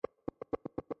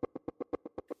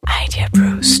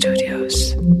Pro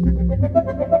Studios.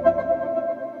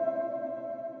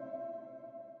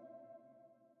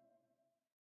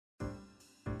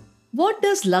 What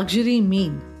does luxury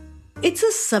mean? It's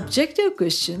a subjective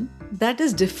question that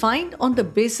is defined on the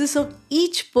basis of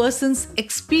each person's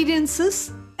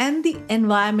experiences and the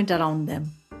environment around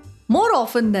them. More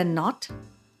often than not,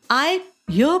 I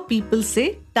hear people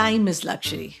say time is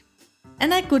luxury.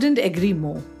 And I couldn't agree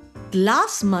more.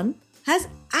 Last month has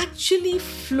actually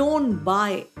flown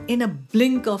by in a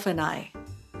blink of an eye.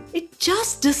 It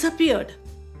just disappeared.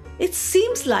 It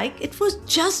seems like it was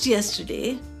just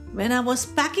yesterday when I was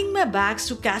packing my bags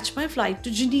to catch my flight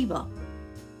to Geneva.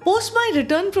 Post my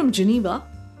return from Geneva,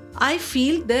 I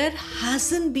feel there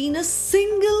hasn't been a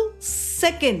single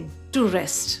second to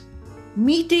rest.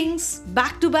 Meetings,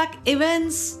 back-to-back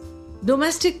events,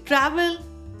 domestic travel,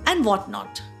 and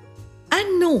whatnot.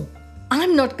 And no,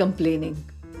 I'm not complaining.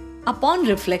 Upon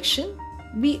reflection,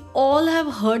 we all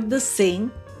have heard the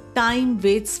saying, time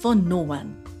waits for no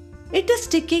one. It is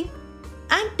ticking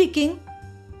and ticking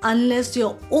unless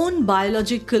your own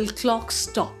biological clock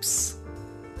stops.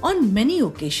 On many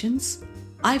occasions,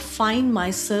 I find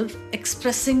myself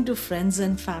expressing to friends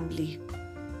and family,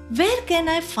 where can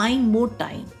I find more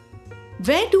time?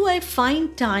 Where do I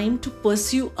find time to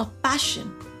pursue a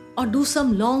passion or do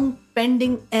some long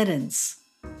pending errands?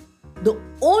 The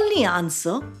only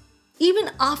answer,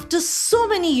 even after so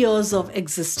many years of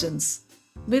existence,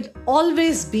 will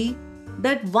always be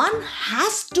that one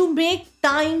has to make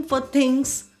time for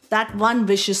things that one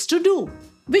wishes to do.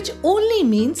 Which only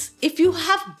means if you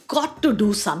have got to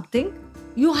do something,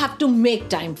 you have to make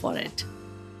time for it.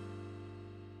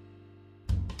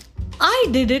 I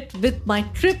did it with my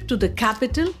trip to the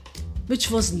capital,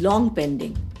 which was long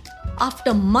pending.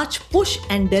 After much push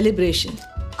and deliberation,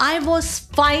 I was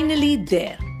finally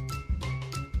there.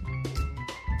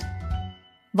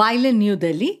 While in New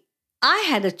Delhi, I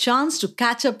had a chance to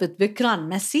catch up with Vikrant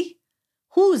Massey,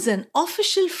 who is an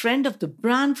official friend of the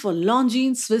brand for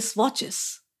Longines Swiss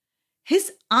watches.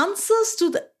 His answers to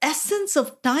the essence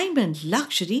of time and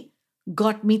luxury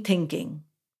got me thinking.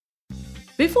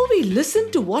 Before we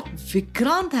listen to what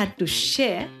Vikrant had to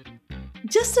share,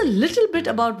 just a little bit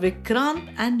about Vikrant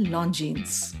and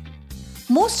Longines.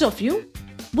 Most of you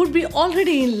would be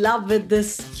already in love with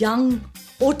this young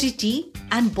OTT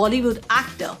and Bollywood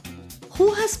actor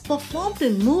who has performed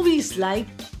in movies like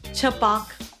Chhapak,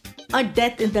 A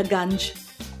Death in the Ganj,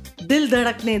 Dil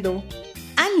Dhadakne Do,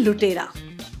 and Lutera.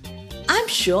 I'm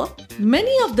sure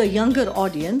many of the younger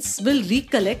audience will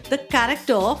recollect the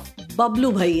character of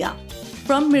Bablu Bhaiya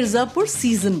from Mirzapur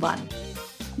Season 1.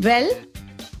 Well,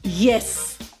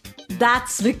 yes,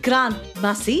 that's Vikrant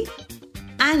Massey,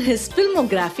 and his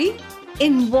filmography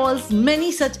involves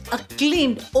many such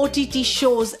acclaimed OTT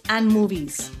shows and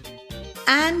movies.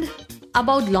 And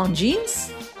about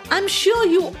Longines, I'm sure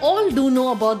you all do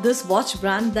know about this watch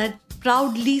brand that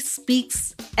proudly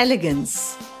speaks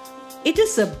elegance. It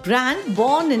is a brand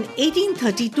born in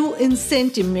 1832 in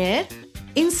Saint-Omer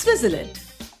in Switzerland.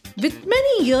 With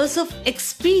many years of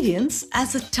experience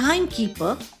as a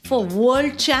timekeeper for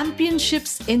world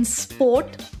championships in sport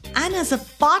and as a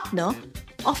partner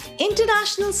of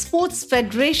international sports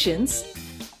federations,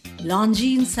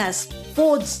 Longines has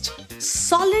forged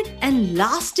solid and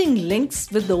lasting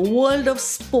links with the world of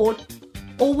sport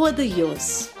over the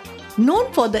years.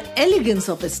 Known for the elegance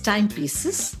of its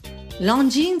timepieces,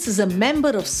 Longines is a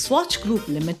member of Swatch Group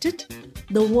Limited,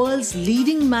 the world's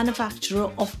leading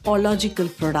manufacturer of horological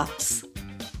products.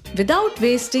 Without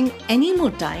wasting any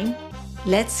more time,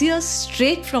 let's hear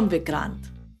straight from Vikrant.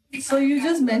 So you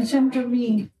just mentioned to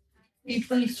me,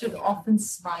 people should often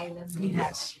smile and be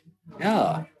happy.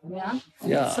 Yeah. Yeah?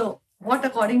 Yeah. So what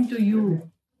according to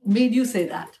you made you say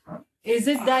that? Is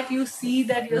it that you see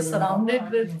that you're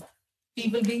surrounded with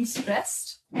people being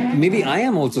stressed? Maybe I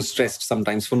am also stressed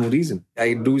sometimes for no reason.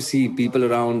 I do see people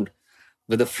around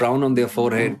with a frown on their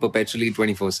forehead perpetually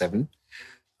 24/7.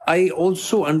 I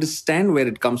also understand where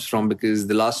it comes from because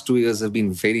the last 2 years have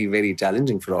been very, very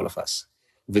challenging for all of us.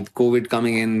 With COVID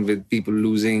coming in, with people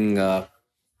losing,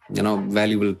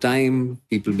 valuable time,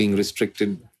 people being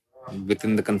restricted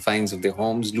within the confines of their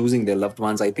homes, losing their loved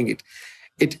ones. I think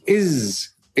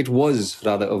it was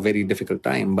rather a very difficult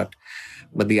time. But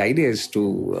the idea is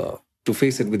to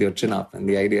face it with your chin up, and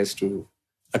the idea is to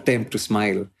attempt to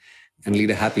smile and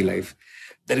lead a happy life.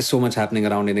 There is so much happening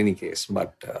around in any case.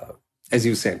 But as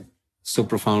you said so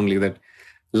profoundly, that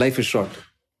life is short.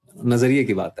 Nazariye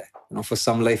ki baat hai. For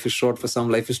some life is short, for some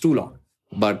life is too long.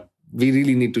 But we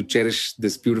really need to cherish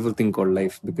this beautiful thing called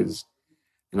life because,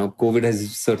 COVID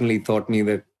has certainly taught me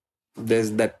that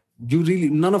there's that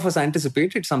none of us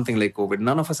anticipated something like COVID.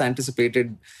 None of us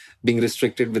anticipated being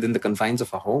restricted within the confines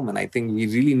of our home. And I think we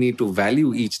really need to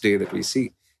value each day that we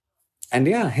see. And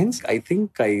yeah, hence,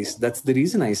 that's the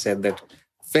reason I said that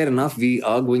fair enough, we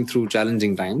are going through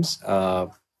challenging times,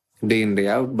 day in, day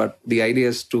out. But the idea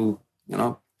is to,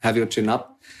 have your chin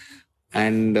up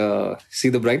and see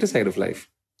the brighter side of life.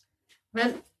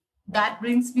 Well, that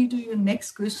brings me to your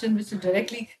next question, which is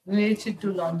directly related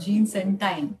to Longines and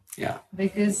time. Yeah.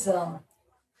 Because,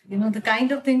 the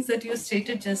kind of things that you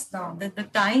stated just now, that the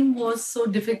time was so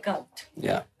difficult.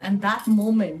 Yeah. And that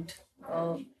moment,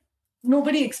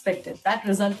 nobody expected. That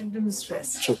resulted in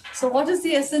stress. True. So what is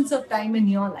the essence of time in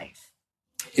your life?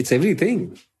 It's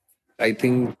everything. I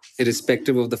think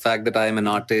irrespective of the fact that I am an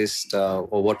artist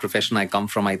or what profession I come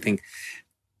from, I think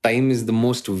time is the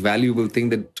most valuable thing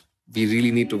that we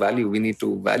really need to value. We need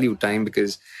to value time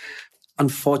because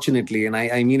unfortunately, and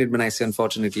I mean it when I say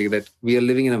unfortunately, that we are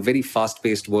living in a very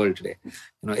fast-paced world today.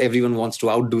 Everyone wants to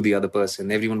outdo the other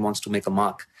person. Everyone wants to make a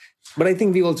mark. But I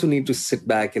think we also need to sit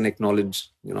back and acknowledge,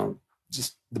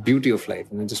 just the beauty of life,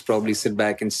 just probably sit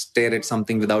back and stare at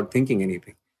something without thinking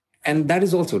anything. And that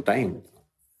is also time.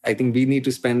 I think we need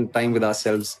to spend time with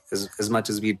ourselves as much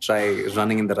as we try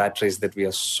running in the rat race that we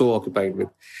are so occupied with.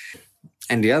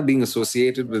 And yeah, being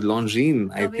associated with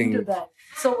Longines, I think. To that.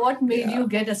 So what made you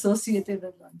get associated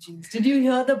with Longines? Did you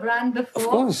hear the brand before? Of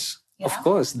course. Yeah. Of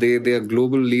course. They are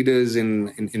global leaders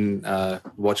in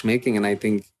watchmaking. And I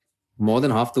think more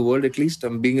than half the world, at least,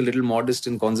 I'm being a little modest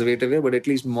and conservative here, but at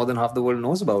least more than half the world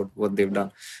knows about what they've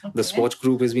done. Okay. The Swatch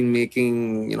Group has been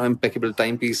making, impeccable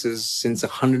timepieces since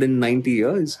 190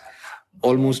 years,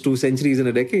 almost 2 centuries in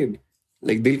a decade.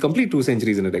 Like they'll complete 2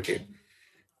 centuries in a decade.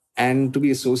 And to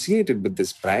be associated with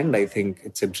this brand, I think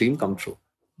it's a dream come true.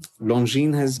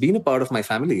 Longines has been a part of my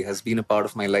family, has been a part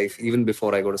of my life even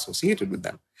before I got associated with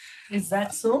them. Is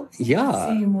that so? Yeah.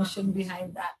 What's the emotion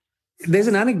behind that? There's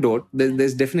an anecdote.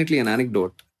 There's definitely an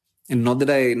anecdote. And not that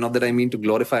I mean to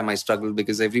glorify my struggle,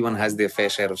 because everyone has their fair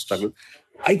share of struggle.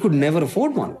 I could never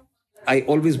afford one. I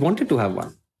always wanted to have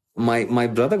one. My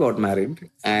brother got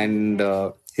married and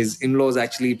his in-laws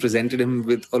actually presented him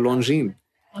with a Longines.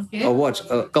 Okay. A watch,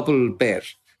 a couple pair.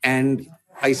 And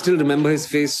I still remember his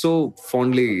face so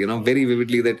fondly, very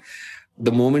vividly, that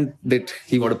the moment that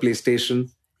he got a PlayStation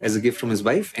as a gift from his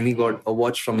wife and he got a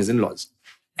watch from his in-laws.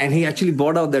 And he actually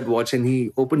bought out that watch and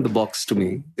he opened the box to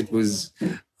me. It was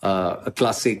a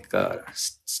classic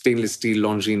stainless steel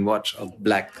Longines watch, a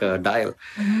black dial.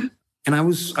 Mm-hmm. And I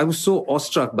was so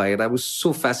awestruck by it. I was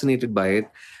so fascinated by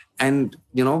it. And,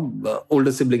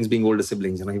 older siblings being older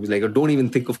siblings, he was like, oh, don't even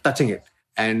think of touching it.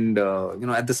 And,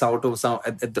 at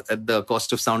the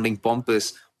cost of sounding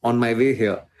pompous, on my way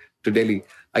here to Delhi,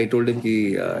 I told him,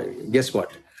 guess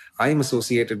what? I'm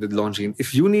associated with Longines.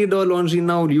 If you need a Longines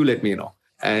now, you let me know.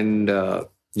 And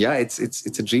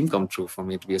it's a dream come true for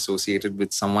me to be associated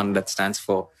with someone that stands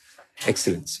for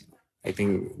excellence. I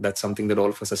think that's something that all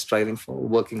of us are striving for,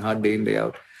 working hard day in, day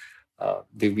out.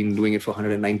 They've been doing it for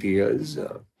 190 years.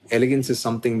 Elegance is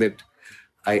something that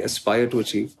I aspire to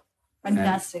achieve.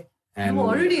 Fantastic. And you've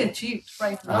already achieved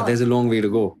right now. There's a long way to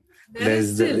go.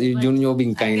 You're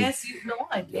being kind. I guess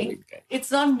I think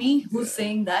it's not me who's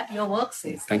saying that. Your work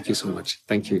says. Thank you so much.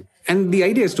 Thank you. And the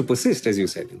idea is to persist, as you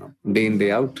said. Day in,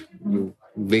 day out. You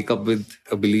wake up with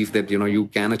a belief that you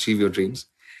can achieve your dreams,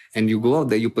 and you go out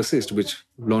there. You persist, which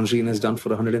Longines has done for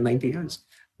 190 years.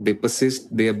 They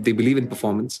persist. They believe in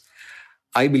performance.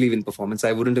 I believe in performance.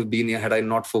 I wouldn't have been here had I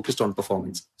not focused on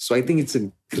performance. So I think it's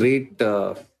a great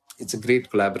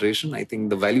collaboration. I think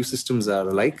the value systems are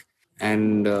alike.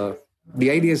 And the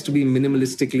idea is to be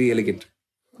minimalistically elegant.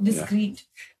 Discreet.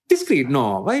 Yeah. Discreet?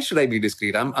 No. Why should I be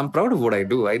discreet? I'm proud of what I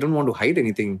do. I don't want to hide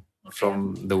anything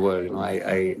from the world.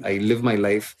 I live my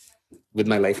life with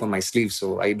my life on my sleeve.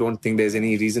 So I don't think there's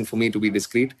any reason for me to be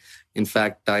discreet. In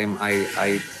fact,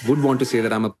 I would want to say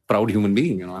that I'm a proud human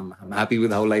being. I'm happy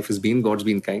with how life has been. God's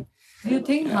been kind. Do you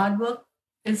think hard work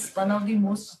is one of the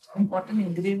most important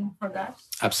ingredients for that?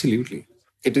 Absolutely.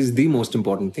 It is the most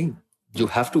important thing. You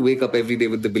have to wake up every day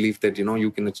with the belief that,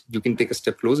 you can take a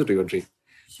step closer to your dream.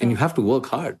 Sure. And you have to work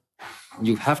hard.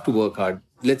 You have to work hard.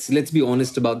 Let's be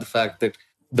honest about the fact that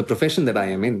the profession that I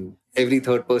am in, every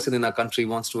third person in our country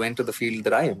wants to enter the field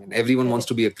that I am in. Everyone wants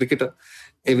to be a cricketer.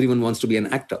 Everyone wants to be an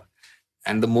actor.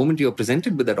 And the moment you're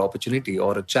presented with that opportunity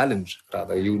or a challenge,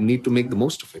 rather, you need to make the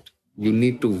most of it. You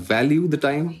need to value the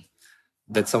time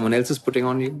that someone else is putting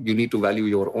on you. You need to value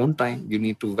your own time. You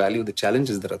need to value the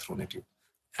challenges that are thrown at you.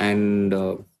 And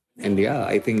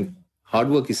I think hard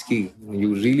work is key.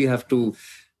 You really have to,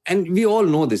 and we all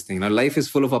know this thing. Life is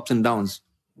full of ups and downs.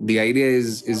 The idea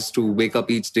is to wake up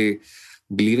each day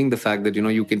believing the fact that,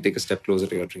 you can take a step closer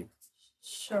to your dream.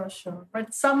 Sure, sure.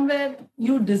 But somewhere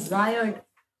you desired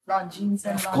Longines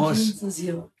and Longines is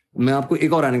you. मैं आपको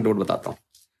एक और anecdote बताता हूँ.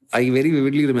 I very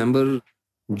vividly remember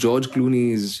George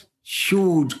Clooney's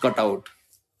huge cutout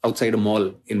outside a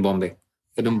mall in Bombay,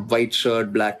 in a white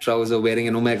shirt, black trouser, wearing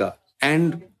an Omega.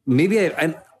 And maybe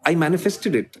I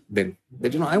manifested it then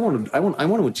that, I want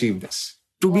to achieve this,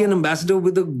 to be an ambassador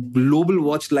with a global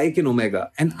watch like an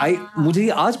Omega. And मुझे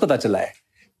ये आज पता चला है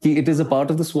कि it is a part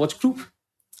of the Swatch group.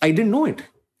 I didn't know it.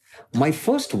 My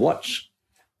first watch,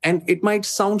 and it might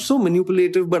sound so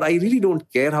manipulative, but I really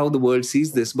don't care how the world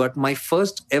sees this, but my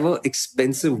first ever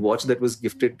expensive watch that was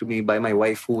gifted to me by my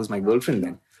wife, who was my girlfriend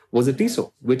then, was a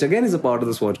Tissot, which again is a part of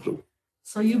the Swatch group.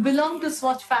 So you belong to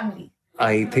Swatch family?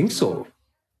 I think so.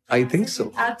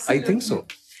 Absolutely. I think so.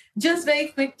 Just very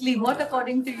quickly, what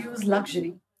according to you is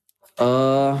luxury?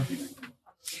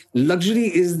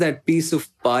 Luxury is that piece of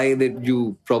pie that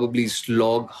you probably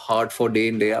slog hard for day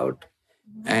in, day out.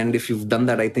 And if you've done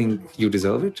that, I think you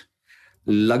deserve it.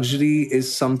 Luxury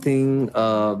is something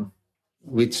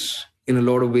which in a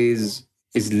lot of ways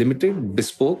is limited,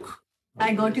 bespoke.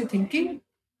 I got you thinking.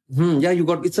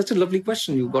 It's such a lovely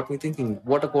question. You got me thinking.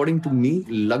 What, according to me,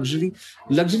 luxury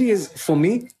is, for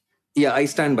me, I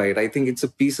stand by it. I think it's a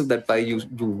piece of that pie you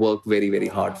work very, very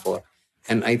hard for.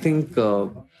 And I think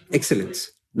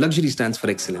excellence. Luxury stands for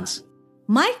excellence.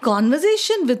 My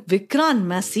conversation with Vikrant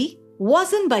Massey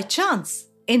wasn't by chance.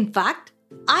 In fact,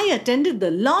 I attended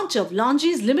the launch of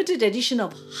Longines limited edition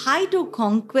of Hydro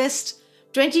Conquest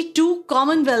 22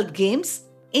 Commonwealth Games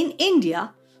in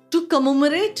India to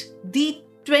commemorate the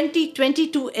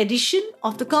 2022 edition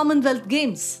of the Commonwealth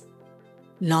Games.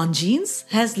 Longines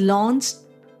has launched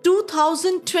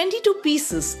 2022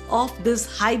 pieces of this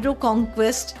Hydro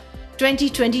Conquest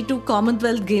 2022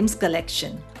 Commonwealth Games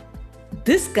collection.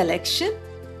 This collection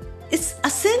is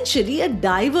essentially a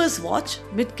diver's watch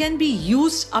which can be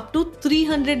used up to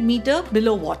 300 meters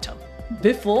below water.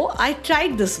 Before I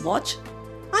tried this watch,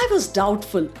 I was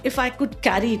doubtful if I could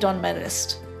carry it on my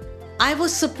wrist. I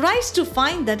was surprised to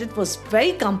find that it was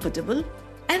very comfortable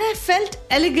and I felt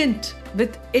elegant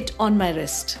with it on my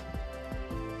wrist.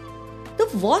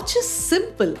 The watch is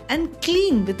simple and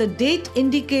clean with a date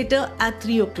indicator at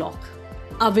 3 o'clock.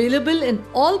 Available in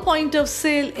all point of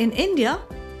sale in India,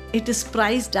 it is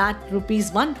priced at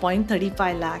Rs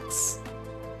 1.35 lakhs.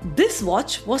 This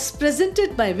watch was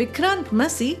presented by Vikrant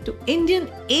Massey to Indian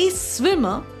ace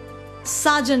swimmer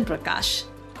Sajan Prakash,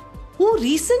 who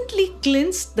recently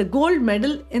clinched the gold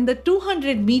medal in the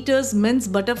 200 meters men's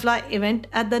butterfly event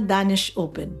at the Danish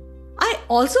Open. I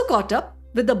also caught up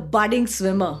with a budding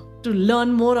swimmer to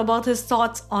learn more about his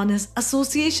thoughts on his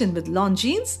association with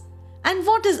Longines and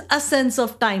what is a sense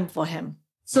of time for him.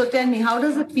 So tell me, how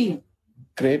does it feel?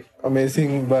 Great,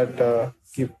 amazing, but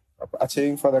keep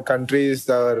achieving for the country is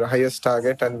the highest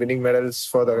target, and winning medals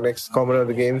for the next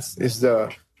Commonwealth Games is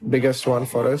the biggest one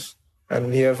for us.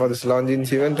 And here for this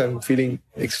Longines event, I'm feeling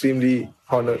extremely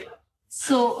honored.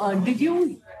 So did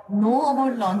you know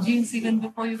about Longines even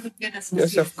before you could get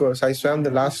associated? Yes, of course. I swam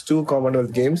the last two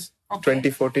Commonwealth Games,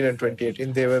 2014 and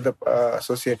 2018. They were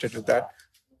associated with that.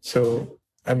 So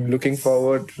I'm looking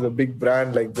forward to the big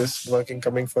brand like this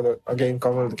coming for the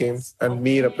Commonwealth Games, and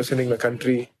me representing the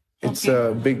country. It's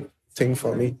a big thing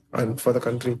for me and for the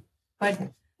country.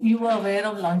 But you were aware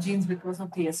of Longines because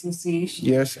of the association.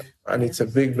 Yes, and it's a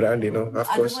big brand, of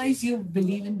course. Otherwise, you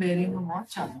believe in wearing a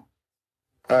watch, Anna?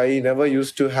 I never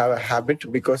used to have a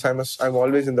habit because I'm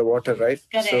always in the water, right?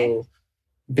 Correct. So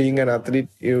being an athlete,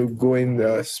 you go in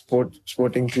the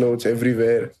sporting clothes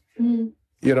everywhere.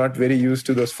 You're not very used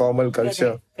to those formal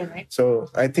culture. Correct. So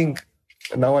I think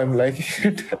now I'm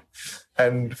liking it,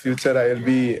 and future I'll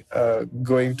be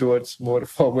going towards more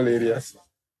formal areas.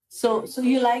 So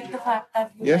you like the fact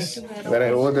that you Yes, like to wear a when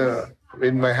I watch? wear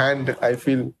in my hand, I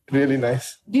feel really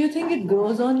nice. Do you think it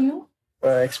grows on you?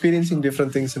 Experiencing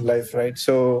different things in life, right?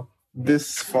 So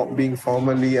this being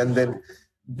formally and then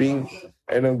being,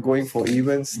 going for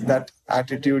events, that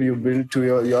attitude you build to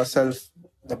yourself,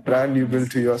 the brand you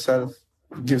build to yourself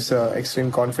gives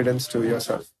extreme confidence to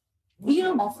yourself.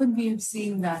 Often we have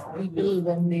seen that people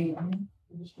when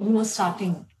you are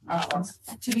starting,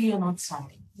 actually you're not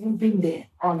starting. You've been there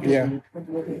already, but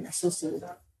you're being associated.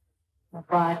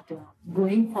 But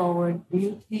going forward, do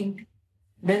you think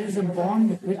there is a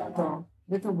bond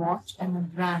with a watch and a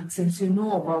brand, since you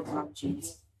know about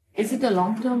Longines? Is it a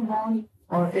long-term bond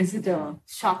or is it a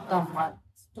short-term one?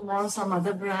 Tomorrow some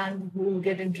other brand who will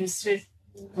get interested,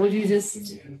 will you just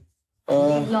leave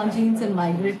Longines and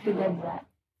migrate to that brand?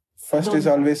 First is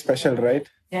always special, right?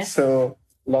 Yes. So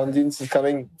Longines is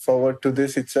coming forward to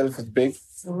this itself is big.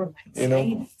 So nice. You know.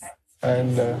 Very nice.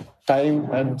 And time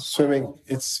and swimming,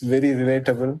 it's very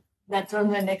relatable. That was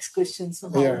my next question. So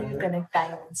how do you connect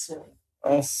time and swimming?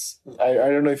 I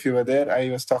don't know if you were there. I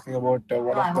was talking about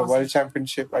one of the World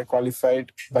Championship. I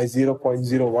qualified by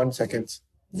 0.01 seconds.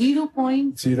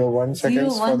 0.01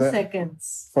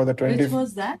 seconds for the 20. Which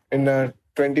was that? In a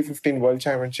 2015 World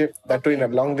Championship, that too in a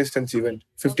long distance event,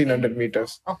 1500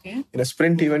 meters. Okay. In a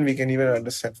sprint event, we can even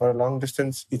understand. For a long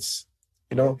distance, it's,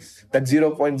 that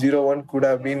 0.01 could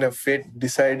have been a fate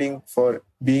deciding for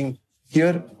being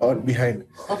here or behind.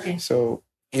 Okay. So,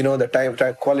 the time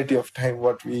quality of time,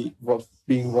 what we were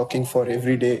working for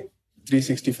every day,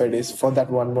 365 days for that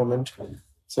one moment.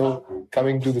 So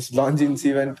coming to this Longines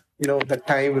event, the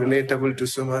time relatable to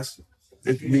swimmers,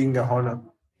 it being a honor.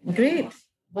 Great.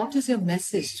 What is your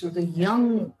message to the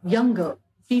younger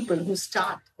people who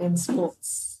start in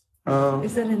sports?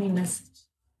 Is there any message?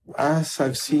 As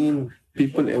I've seen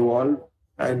people evolve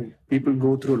and people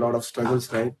go through a lot of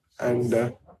struggles, right? And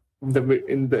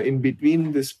in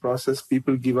between this process,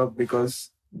 people give up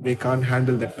because they can't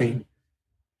handle that pain.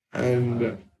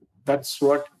 And that's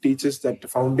what teaches that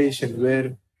foundation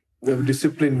where the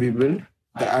discipline we build,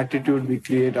 the attitude we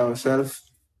create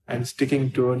ourselves, and sticking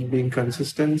towards being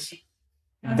consistent.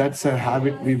 That's a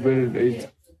habit we build.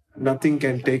 Nothing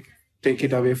can take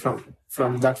it away from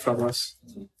us.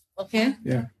 Okay.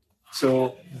 Yeah.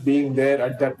 So being there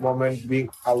at that moment, being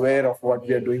aware of what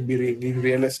we are doing, being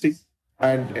realistic,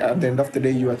 and at the end of the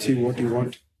day, you achieve what you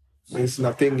want. There's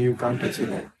nothing you can't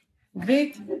achieve.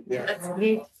 Great. Yeah. That's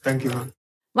great. Thank you, ma'am.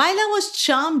 While I was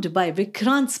charmed by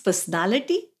Vikrant's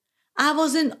personality, I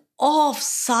was in awe of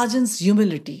Sarjan's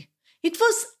humility. It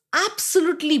was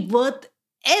absolutely worth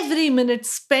every minute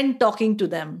spent talking to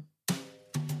them.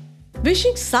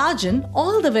 Wishing Sarjan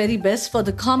all the very best for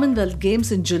the Commonwealth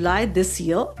Games in July this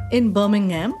year in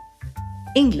Birmingham,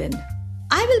 England.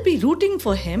 I will be rooting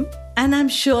for him and I'm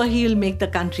sure he'll make the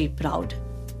country proud.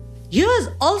 Here's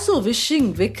also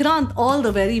wishing Vikrant all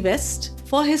the very best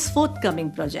for his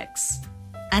forthcoming projects.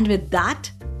 And with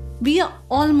that, we are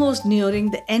almost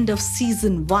nearing the end of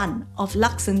season 1 of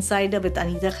Lux Insider with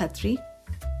Anita Khatri.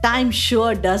 Time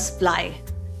sure does fly.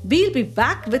 We'll be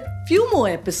back with few more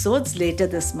episodes later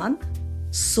this month.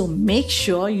 So make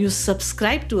sure you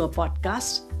subscribe to our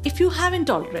podcast if you haven't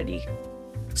already,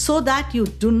 so that you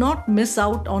do not miss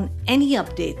out on any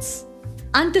updates.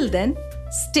 Until then,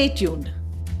 stay tuned.